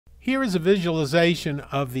Here is a visualization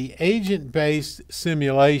of the agent-based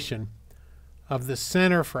simulation of the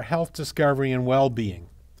Center for Health Discovery and Well-Being,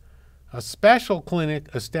 a special clinic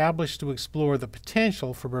established to explore the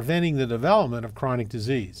potential for preventing the development of chronic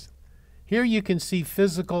disease. Here you can see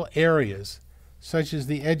physical areas, such as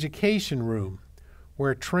the education room,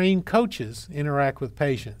 where trained coaches interact with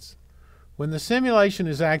patients. When the simulation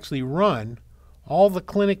is actually run, all the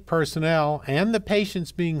clinic personnel and the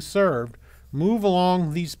patients being served move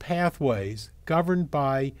along these pathways governed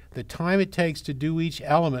by the time it takes to do each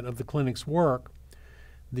element of the clinic's work,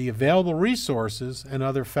 the available resources, and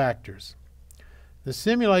other factors. The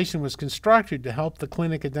simulation was constructed to help the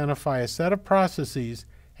clinic identify a set of processes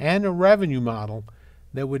and a revenue model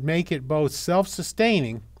that would make it both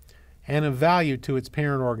self-sustaining and of value to its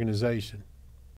parent organization.